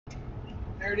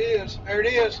There it is. There it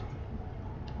is.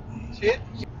 See it?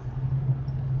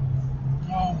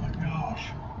 Oh my gosh.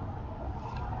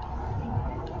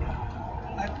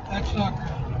 That's not good.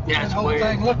 Yeah, it's the whole weird.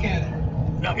 thing, look at it.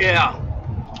 No, yeah.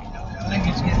 I think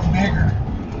it's getting bigger.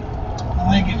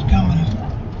 I think it's coming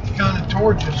kind of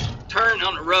towards us. Turn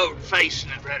on the road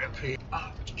facing it right up here.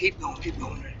 Keep going, keep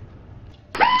going.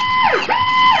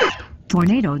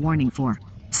 Tornado warning for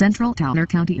Central Towner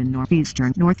County in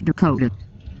northeastern North Dakota.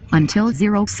 Until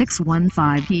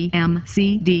 0615 p.m.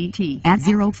 CDT at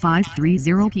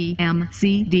 0530 p.m.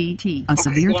 CDT. A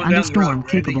severe thunderstorm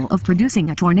capable of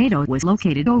producing a tornado was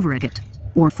located over it,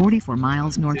 or 44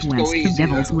 miles northwest of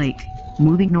Devils Lake,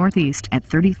 moving northeast at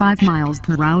 35 miles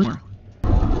per hour.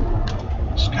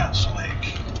 It's kind of slick.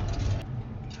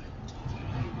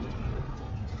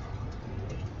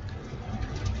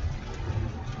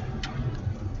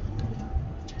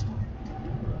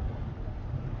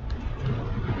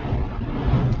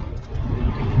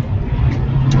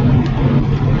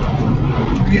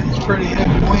 Getting this pretty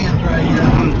heavy wind right here.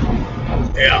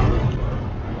 Yeah.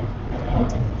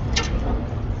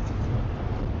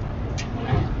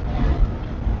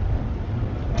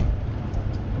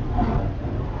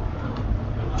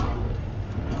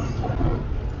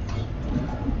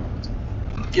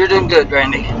 You're doing good,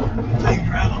 Randy. Thing's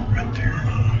right there.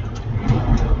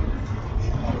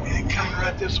 Anything coming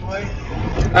right this way?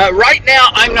 Right now,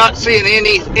 I'm not seeing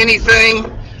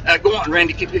anything. Go on,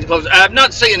 Randy, keep getting close. I'm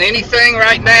not seeing anything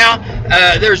right now.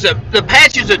 There's the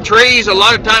patches of trees. A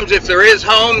lot of times, if there is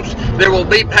homes, there will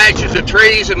be patches of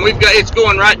trees, and it's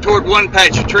going right toward one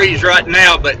patch of trees right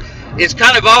now. But it's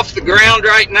kind of off the ground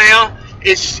right now.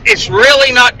 It's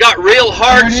really not got real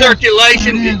hard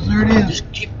circulation. There it is.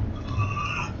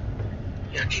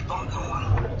 Just keep on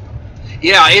going.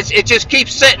 Yeah, it just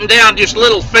keeps setting down just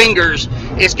little fingers.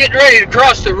 It's getting ready to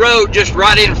cross the road just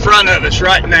right in front of us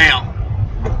right now.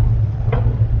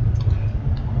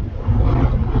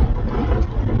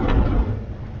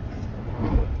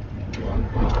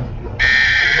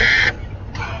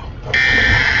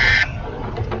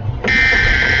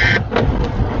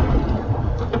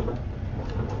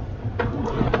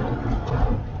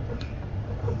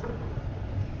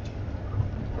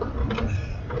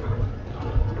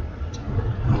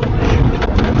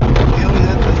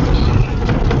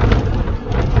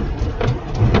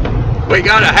 We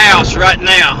got a house right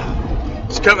now.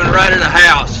 It's coming right at a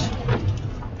house.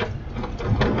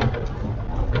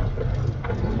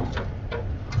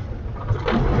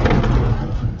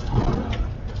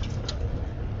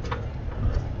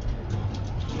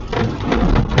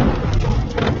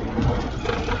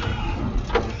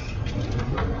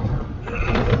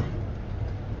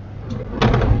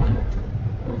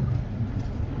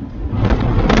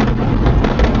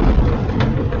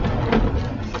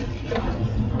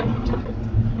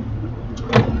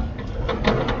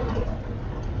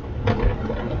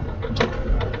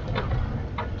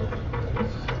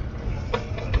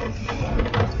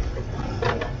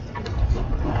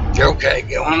 Okay,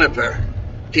 go on up there.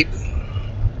 Keep.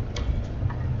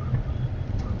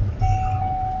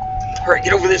 Hurry,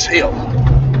 get over this hill.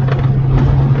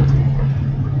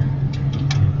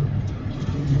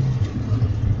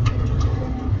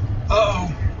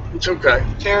 Uh-oh. It's okay.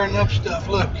 Tearing up stuff.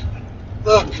 Look.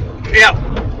 Look. Yeah.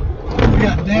 We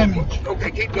got damage.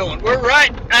 Okay, keep going. We're right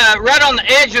on the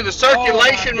edge of the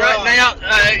circulation right now.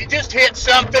 It just hit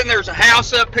something. There's a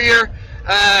house up here.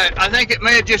 I think it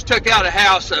may have just took out a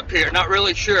house up here. Not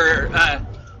really sure.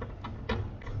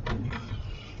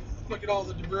 Look at all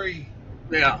the debris.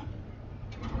 Yeah.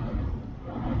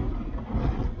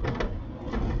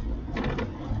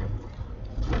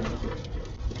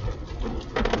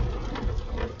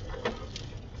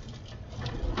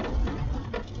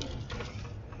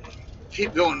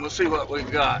 Keep going. We'll see what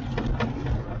we've got.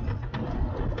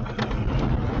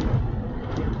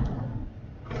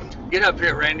 Get up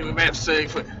here, Randy. We may have to see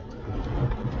if we...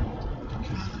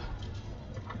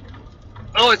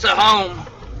 Oh, it's a home.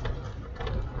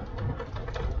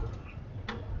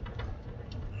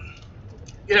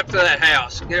 Get up to that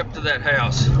house. Get up to that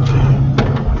house. Is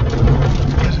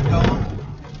it going?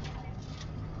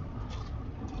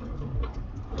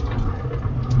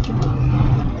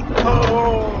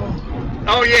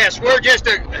 Oh yes, we're just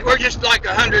like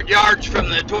 100 yards from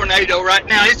the tornado right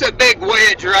now. It's a big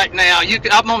wedge right now.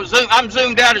 I'm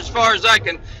zoomed out as far as I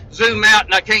can zoom out,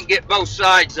 and I can't get both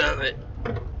sides of it.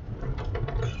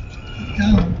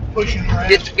 Kind of pushing around.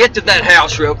 Get to that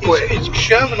house real quick. It's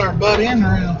shoving our butt in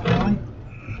around, Billy.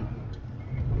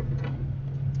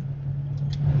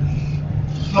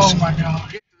 Oh my God.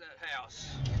 Get to that house.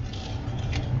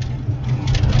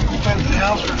 Is that the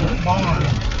house or the barn?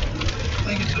 I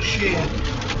think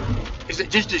shed. Is it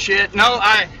just a shed? No,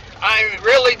 I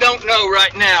really don't know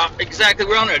right now exactly.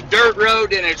 We're on a dirt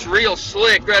road and it's real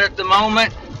slick right at the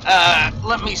moment.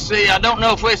 Let me see. I don't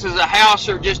know if this is a house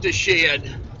or just a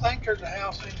shed. I think there's a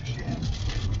house in the shed.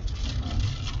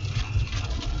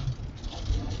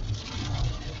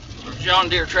 John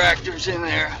Deere tractors in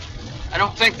there. I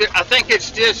don't think that. I think it's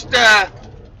just. I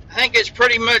think it's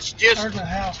pretty much just. There's a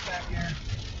house back here.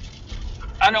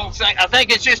 I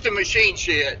think it's just a machine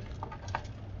shed.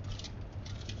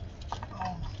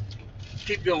 Oh,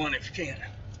 Keep going if you can.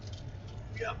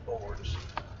 got boards.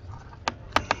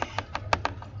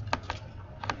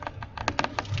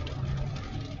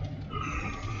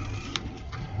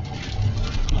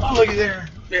 Oh, looky there.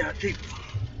 Yeah, keep.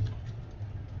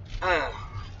 You want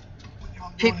to go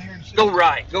Keep. in here and see? Go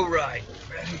right. Go right.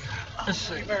 Right here. Let's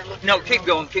see. You better look No, at keep it.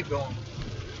 going. Keep going.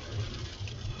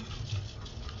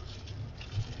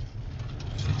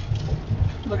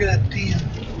 Look at that tin.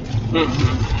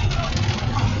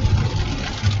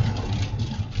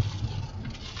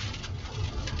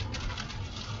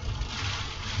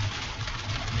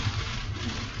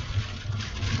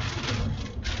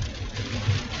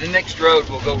 The next road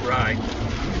will go right.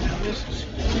 Now this is,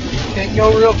 can't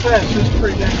go real fast. This is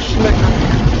pretty damn slick right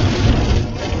here.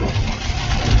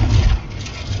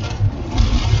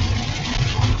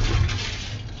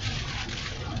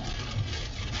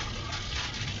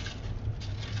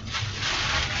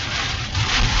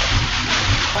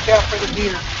 Look out for the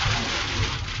deer.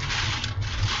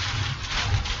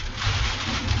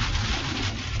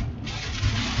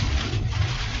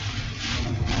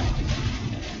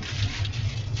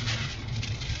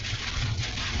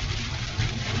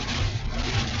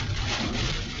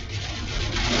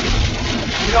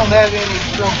 You don't have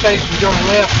any rotation going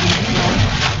left, do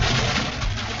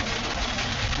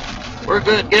you? We're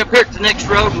good. Get up here at the next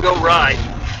road and go right.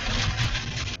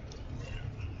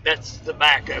 That's the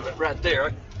back of it right there. I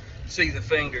can see the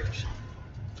fingers.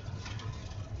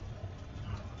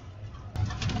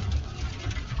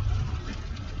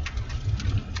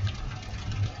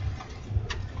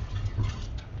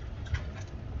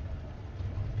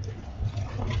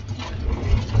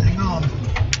 Hang on.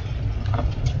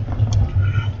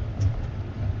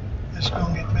 It's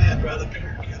gonna get bad right up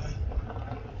here, Kelly.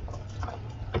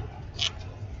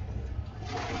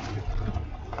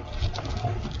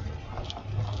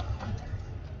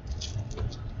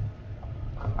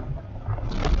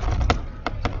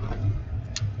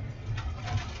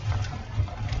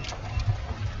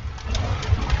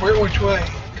 Which way?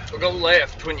 We'll go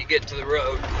left when you get to the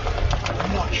road.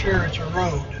 I'm not sure it's a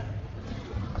road.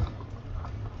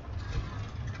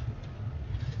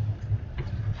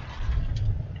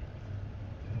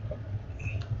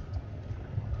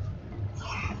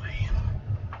 Oh, man.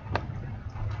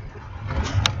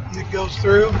 It goes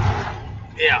through.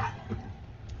 Yeah.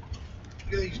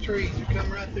 Look at these trees. They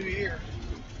come right through here.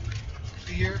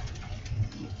 See here?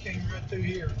 Came right through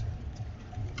here.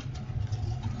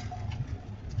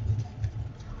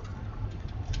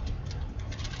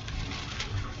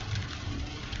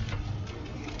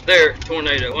 There,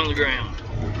 tornado on the ground.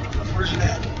 Where's it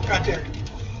at? Right there.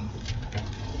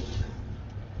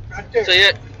 Right there. See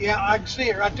it? Yeah, I can see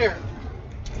it right there.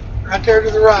 Right there to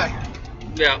the right.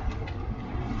 Yeah.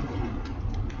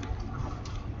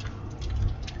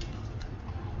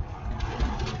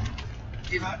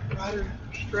 Right or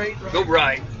straight right. Go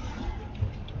right.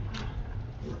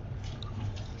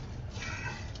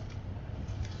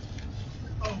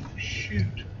 Oh, shoot.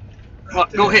 Well,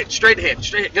 go ahead, straight ahead,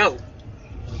 go.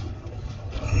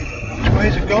 Which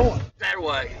way's it going? That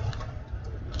way.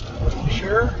 You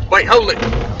sure? Wait, hold it.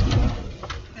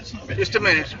 It's not Just a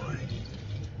minute. this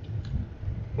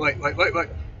way. Wait.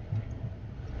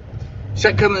 Is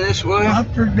that coming this way?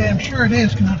 I'm pretty damn sure it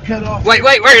is. Can I cut off? Wait,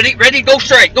 ready, go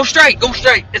straight.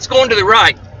 It's going to the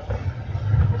right.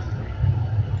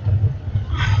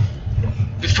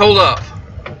 Just hold off.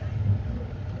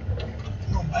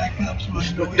 I'm gonna back up so I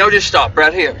can go No, in. just stop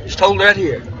right here. Just hold right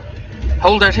here.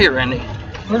 Hold right here, Randy.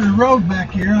 There's a road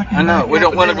back here. I know, we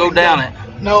don't want to go down it.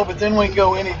 No, but then we can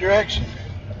go any direction.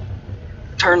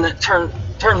 Turn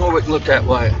where we can look that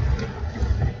way.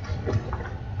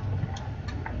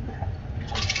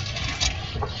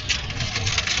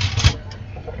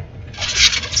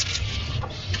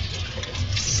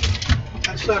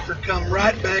 That sucker come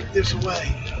right back this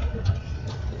way,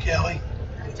 Kelly.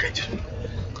 Okay,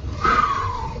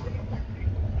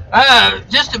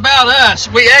 just about us.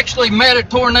 We actually met a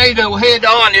tornado head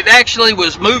on. It actually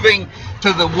was moving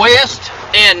to the west,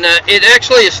 and it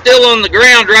actually is still on the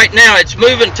ground right now. It's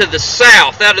moving to the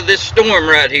south out of this storm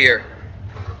right here.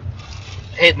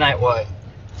 Heading that way.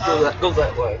 Go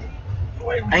that way.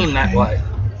 Aim that way.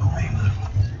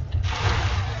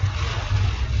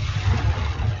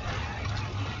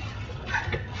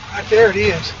 Right there it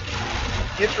is.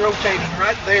 It's rotating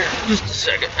right there. Just a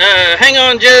second. Hang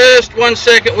on just 1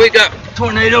 second. We got a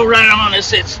tornado right on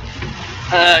us.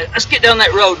 Let's get down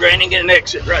that road, Randy, and get an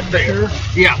exit right there. Sure.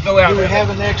 Yeah, go out. Do we have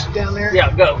an exit down there?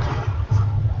 Yeah, go.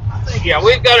 Yeah,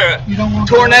 we've got a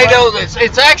tornado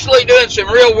it's actually doing some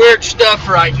real weird stuff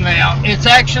right now. It's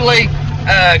actually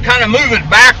kind of moving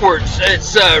backwards.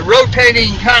 It's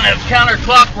rotating kind of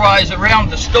counterclockwise around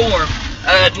the storm.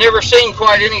 I'd never seen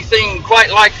anything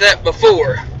quite like that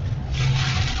before.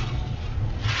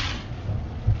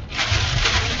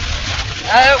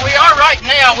 We are right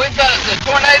now. The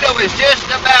tornado is just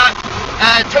about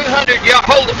 200 yards.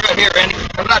 Hold it right here, Randy.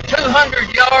 About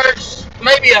 200 yards,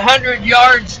 maybe 100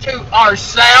 yards to our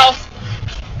south,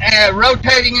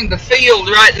 rotating in the field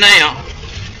right now.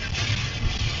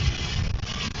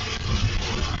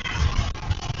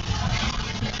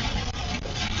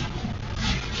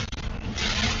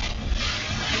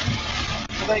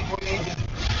 I think we need to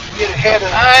get ahead of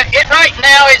right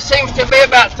now it seems to be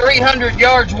about 300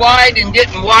 yards wide and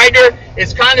getting wider.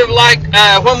 It's kind of like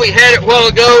when we had it a while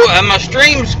ago. My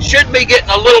streams should be getting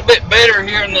a little bit better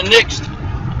here in the next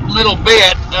little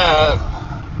bit.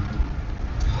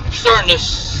 Starting to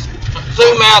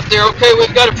zoom out there. Okay,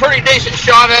 we've got a pretty decent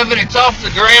shot of it. It's off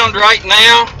the ground right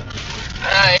now.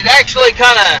 It actually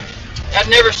kind of, I've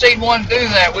never seen one do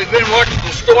that. We've been watching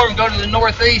the storm go to the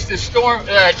northeast. The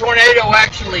tornado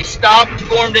actually stopped,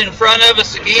 formed in front of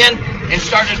us again, and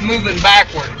started moving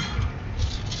backward.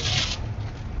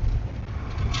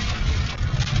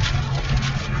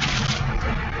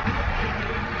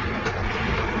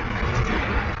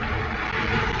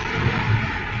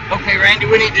 Okay, Randy,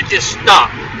 we need to just stop.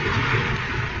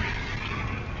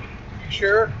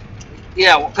 Sure.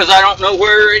 Yeah, because I don't know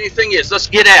where anything is. Let's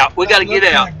get out. We got to get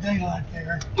out. Like daylight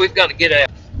there. We've got to get out.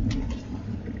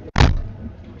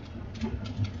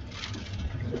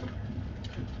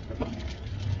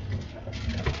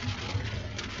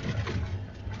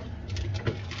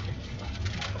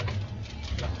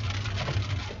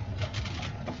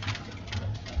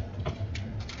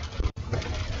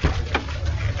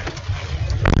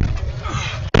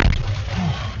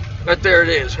 Right there it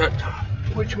is. Right.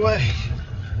 Which way?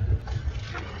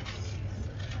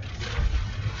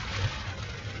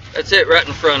 That's it right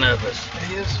in front of us.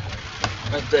 It is.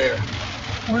 Right there.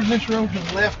 Where's this road to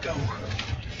the left go?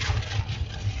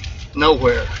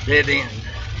 Nowhere. Dead end.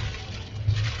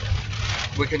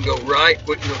 We can go right.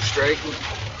 We can go straight.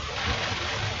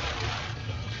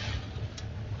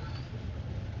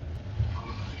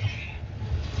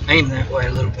 Aim that way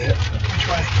a little bit. Which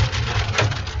way?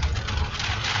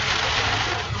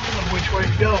 I don't know which way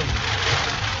to go.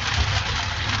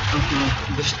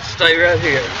 Just stay right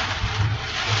here.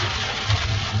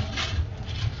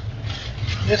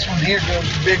 This one here goes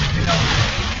to Bisbee.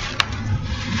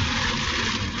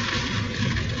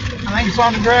 I think it's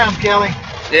on the ground, Kelly.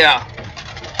 Yeah.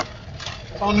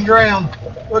 It's on the ground.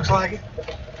 Looks like it.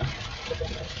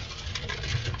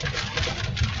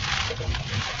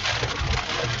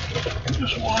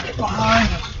 Just watch behind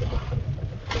us.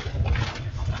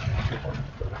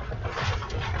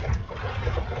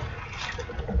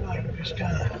 Like just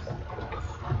kind of.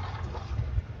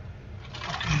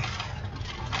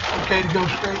 Okay to go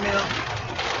straight now?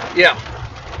 Yeah.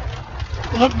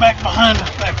 Look back behind us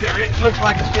back there. It looks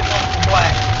like it's getting off the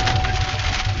black.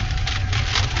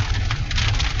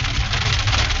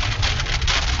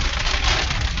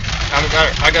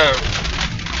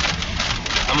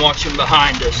 I'm watching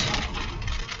behind us.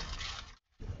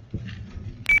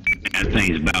 That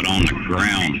thing's about on the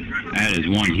ground. That is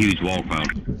one huge walkout.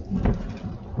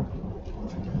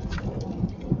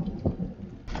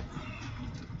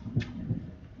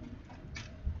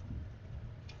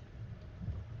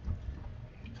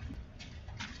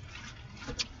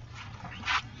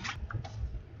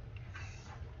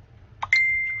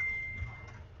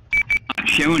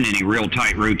 Showing any real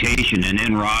tight rotation in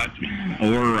NROT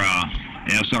or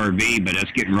SRB, but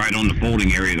that's getting right on the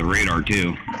folding area of the radar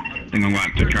too. I think I'm going to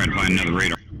have to try to find another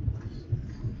radar.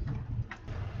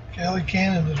 Kelly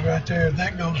Canada's right there.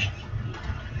 That goes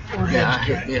overhead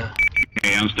straight. Yeah.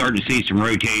 Okay, I'm starting to see some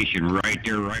rotation right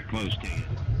there, right close to you.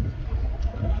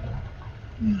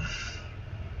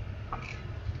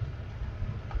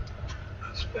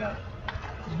 That's about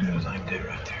as good as I can do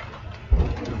right there.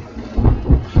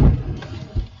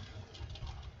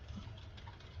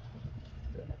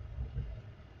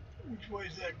 Which way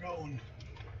is that going?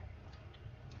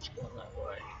 It's going that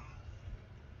way.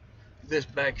 This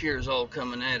back here is all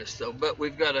coming at us though, but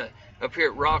we've got a up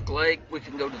here at Rock Lake, we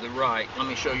can go to the right. Let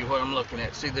me show you what I'm looking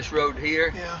at. See this road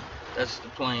here? Yeah. That's the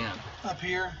plan. Up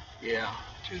here. Yeah.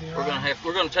 To the We're right.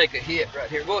 we're gonna take a hit right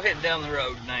here. Go ahead down the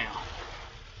road now.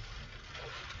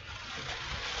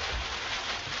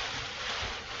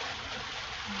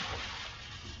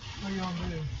 What are you gonna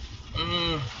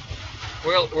do?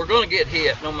 Well, we're gonna get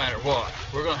hit no matter what.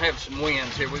 We're gonna have some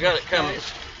winds here. We got it coming.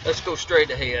 Let's go straight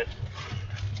ahead.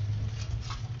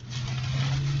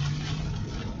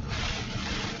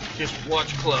 Just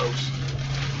watch close.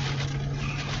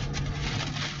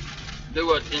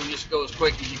 Do it and just go as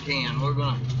quick as you can. We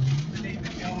need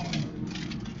to go.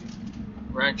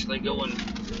 We're actually going.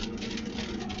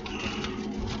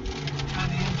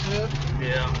 Kind of into it.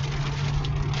 Yeah.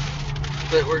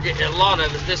 But we're getting a lot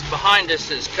of it. This behind us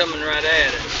is coming right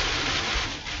at us.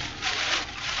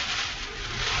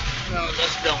 No,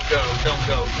 let's don't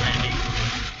go, Randy.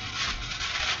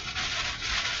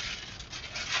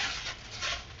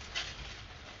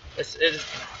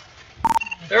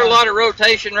 There are a lot of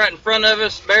rotation right in front of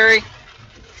us, Barry.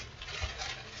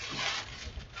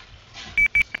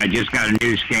 I just got a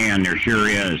new scan. There sure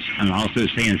is. I'm also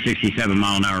seeing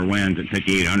 67-mile-an-hour winds at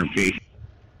 5,800 feet.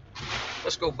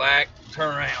 Let's go back,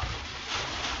 turn around.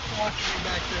 Watch me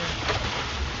back there.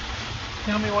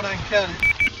 Tell me when I can cut it.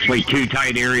 Actually, two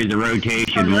tight areas of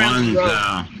rotation. One's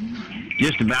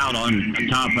just about on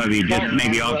top of you, just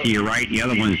maybe off to your right. The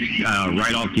other one's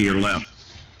right off to your left.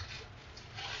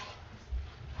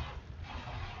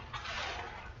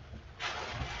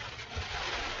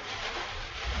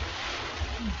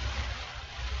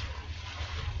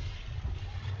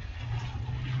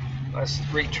 Let's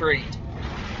retreat.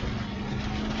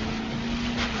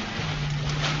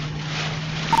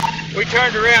 We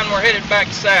turned around, we're headed back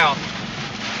south.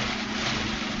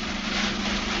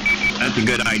 That's a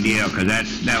good idea, because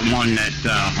that one that's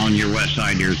on your west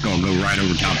side here is going to go right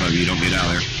over top of you. Don't get out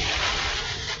of there.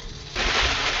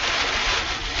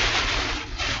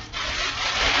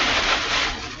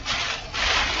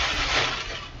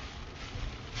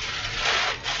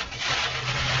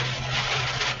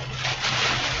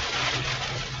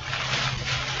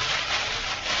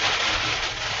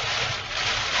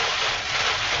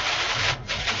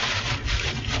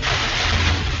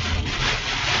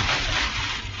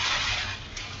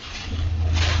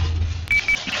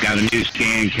 Got a new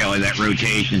scan, Kelly. That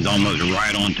rotation's almost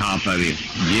right on top of you,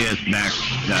 just back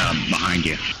behind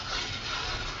you.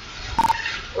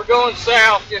 We're going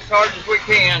south as hard as we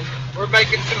can. We're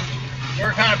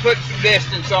kind of putting some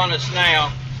distance on us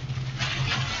now.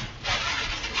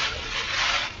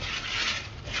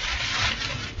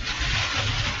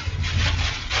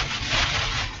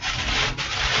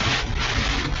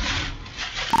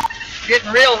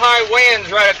 Getting real high winds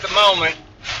right at the moment.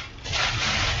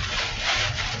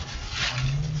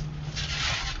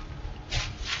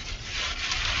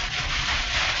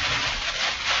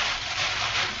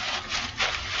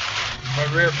 My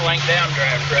rear flank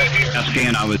downdraft right here. That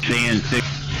scan I was seeing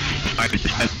 5 to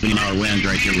 7-mile winds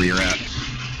right there where you're at.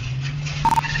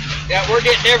 Yeah, we're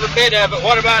getting every bit of it.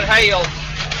 What about hail?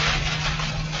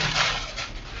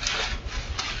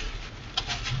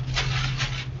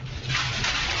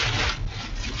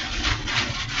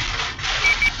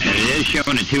 And it is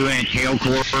showing a 2-inch hail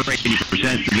core,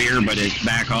 80% severe, but it's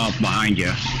back off behind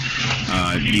you.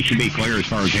 You should be clear as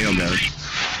far as hail goes.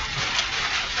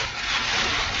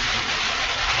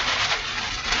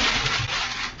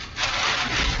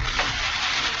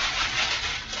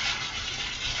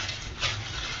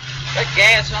 That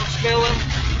gas I'm smelling,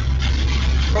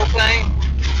 propane.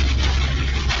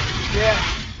 Yeah.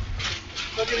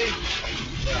 Look at these.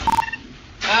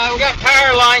 We got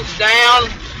power lines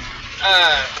down.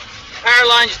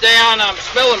 I'm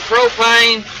smelling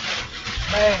propane.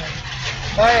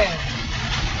 Man.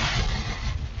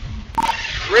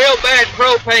 Real bad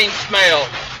propane smell.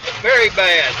 Very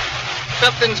bad.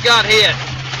 Something's got hit.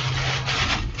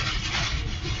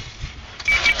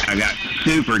 I got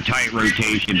super tight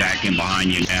rotation back in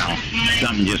behind you now.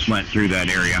 Something just went through that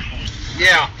area.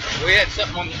 Yeah, we had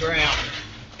something on the ground.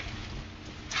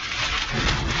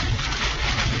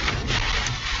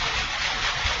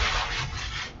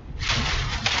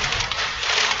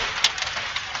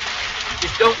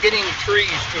 Just don't get any trees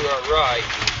to our right.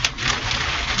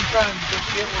 I'm trying to just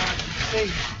get where I can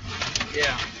see.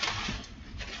 Yeah.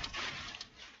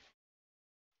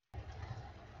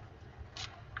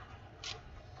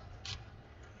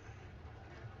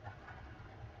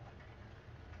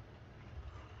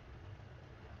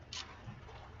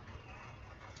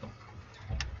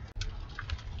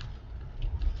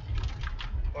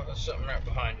 Well, there's something right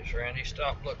behind us, Randy.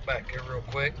 Stop, look back here real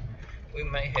quick. We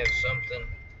may have something.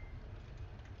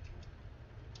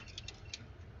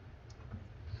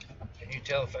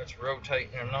 tell if that's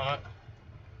rotating or not.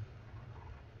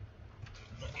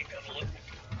 You gotta look.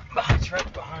 It's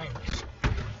right behind us.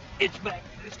 It's back.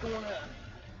 It's going up.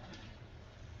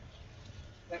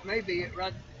 That may be it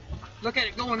right. Look at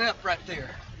it going up right there.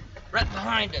 Right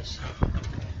behind us.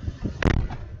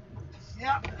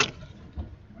 Yep.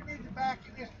 We need to back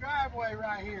in this driveway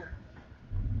right here.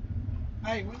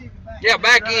 Hey, we need to back Yeah, in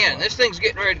back this in. driveway. This thing's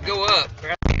getting ready to go up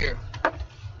right here.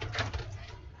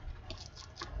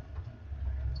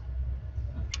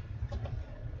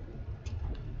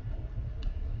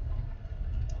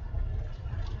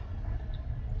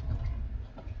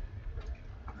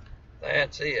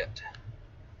 That's it.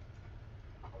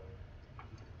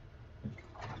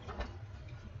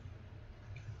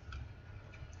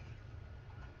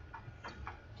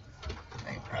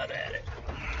 Aim right at it.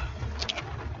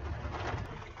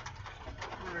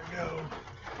 Where'd it go?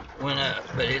 Went up,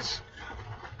 but it's.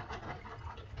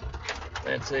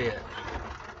 That's it.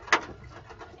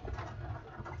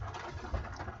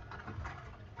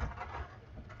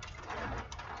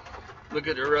 Look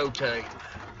at it rotate.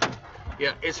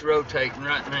 Yeah, it's rotating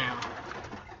right now.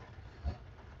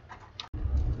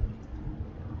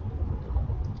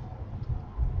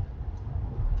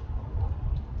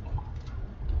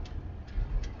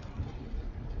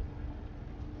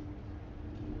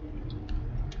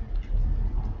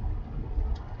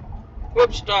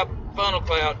 Whoop, stop, funnel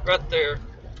cloud, right there,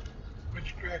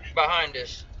 Which direction? behind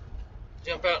us.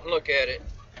 Jump out and look at it.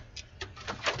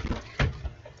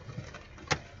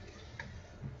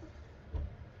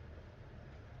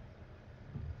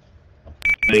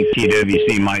 I think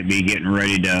TWC might be getting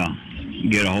ready to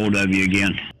get a hold of you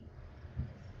again.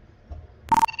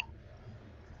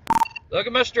 Look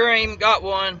at my stream, got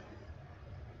one.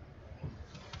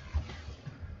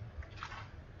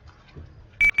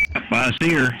 I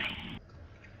see her.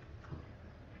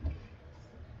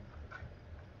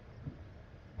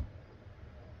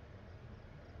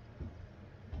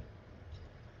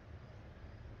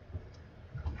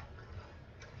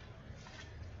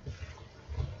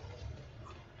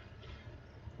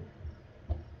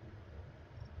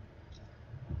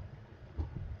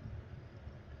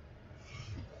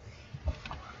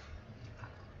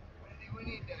 We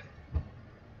need to.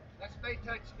 Let's stay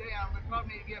touched down. We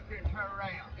probably need to get up here and turn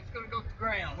around. It's going to go to the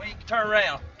ground. We need to turn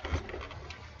around.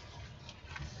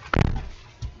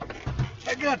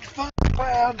 I got the funnel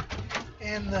cloud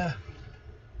and the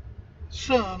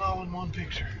sun all in one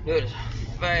picture. Do it as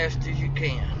fast as you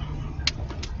can.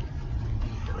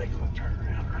 They're going to turn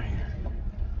around right here.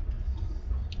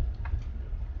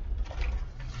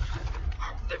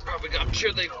 They probably got. I'm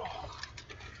sure they. Don't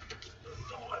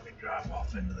let me drive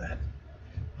off into that.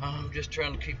 I'm just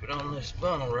trying to keep it on this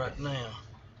funnel right now.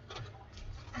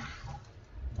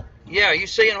 Yeah, you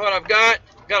seeing what I've got?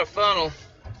 Got a funnel.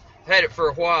 Had it for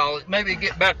a while. Maybe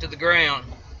get back to the ground.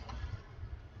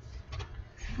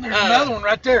 There's another one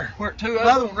right there. Where, two of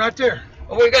Another them? one right there.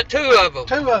 Oh, we got two of them.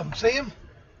 Two of them. See them?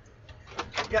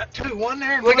 Got two. One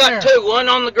there and We one got there. two. One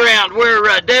on the ground.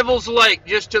 We're Devils Lake,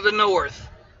 just to the north.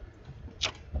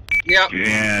 Yep.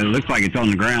 Yeah, it looks like it's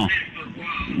on the ground.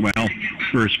 Well,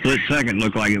 for a split second, it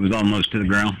looked like it was almost to the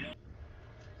ground.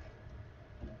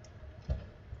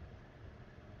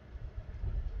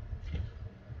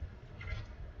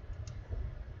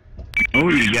 Oh,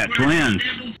 you got twins.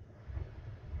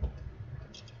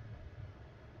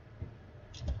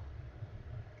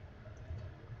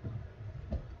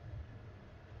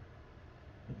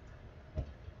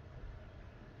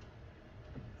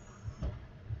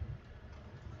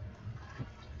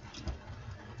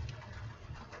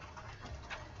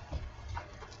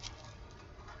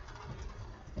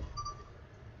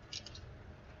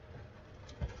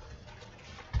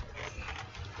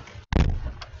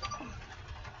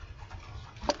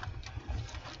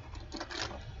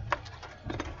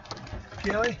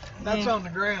 Kelly, that's on the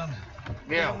ground.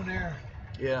 Yeah. That one there.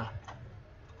 Yeah.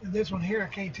 And this one here,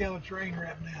 I can't tell it's rain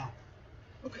right now.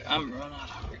 Okay, I'm running out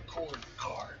of record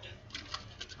card.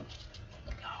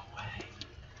 No way.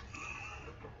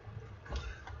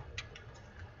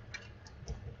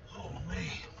 Oh, man.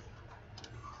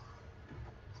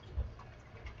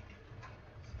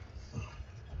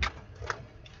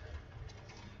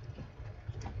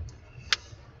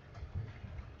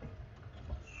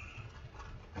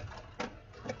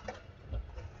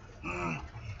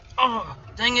 Oh,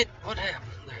 dang it. What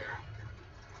happened there?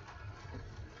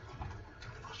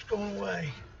 It's going away.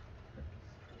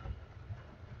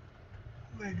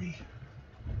 Maybe.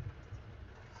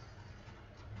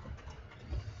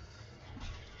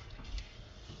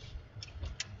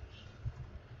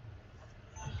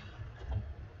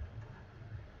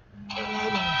 Another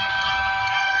one.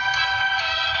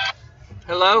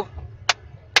 Hello?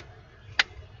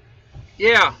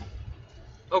 Yeah.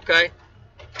 Okay.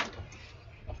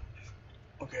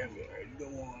 Okay, I'm getting ready to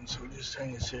go on, so just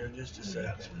hang us here just a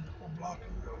second. We're blocking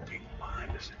the road, people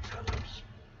behind us in front of us.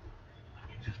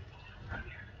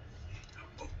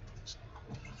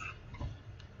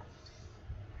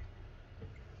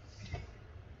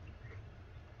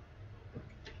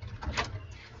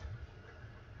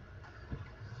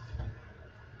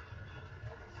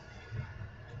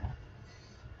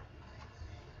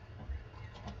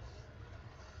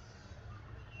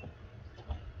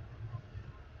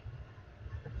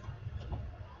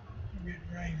 We're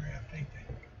getting rain wrapped, ain't they?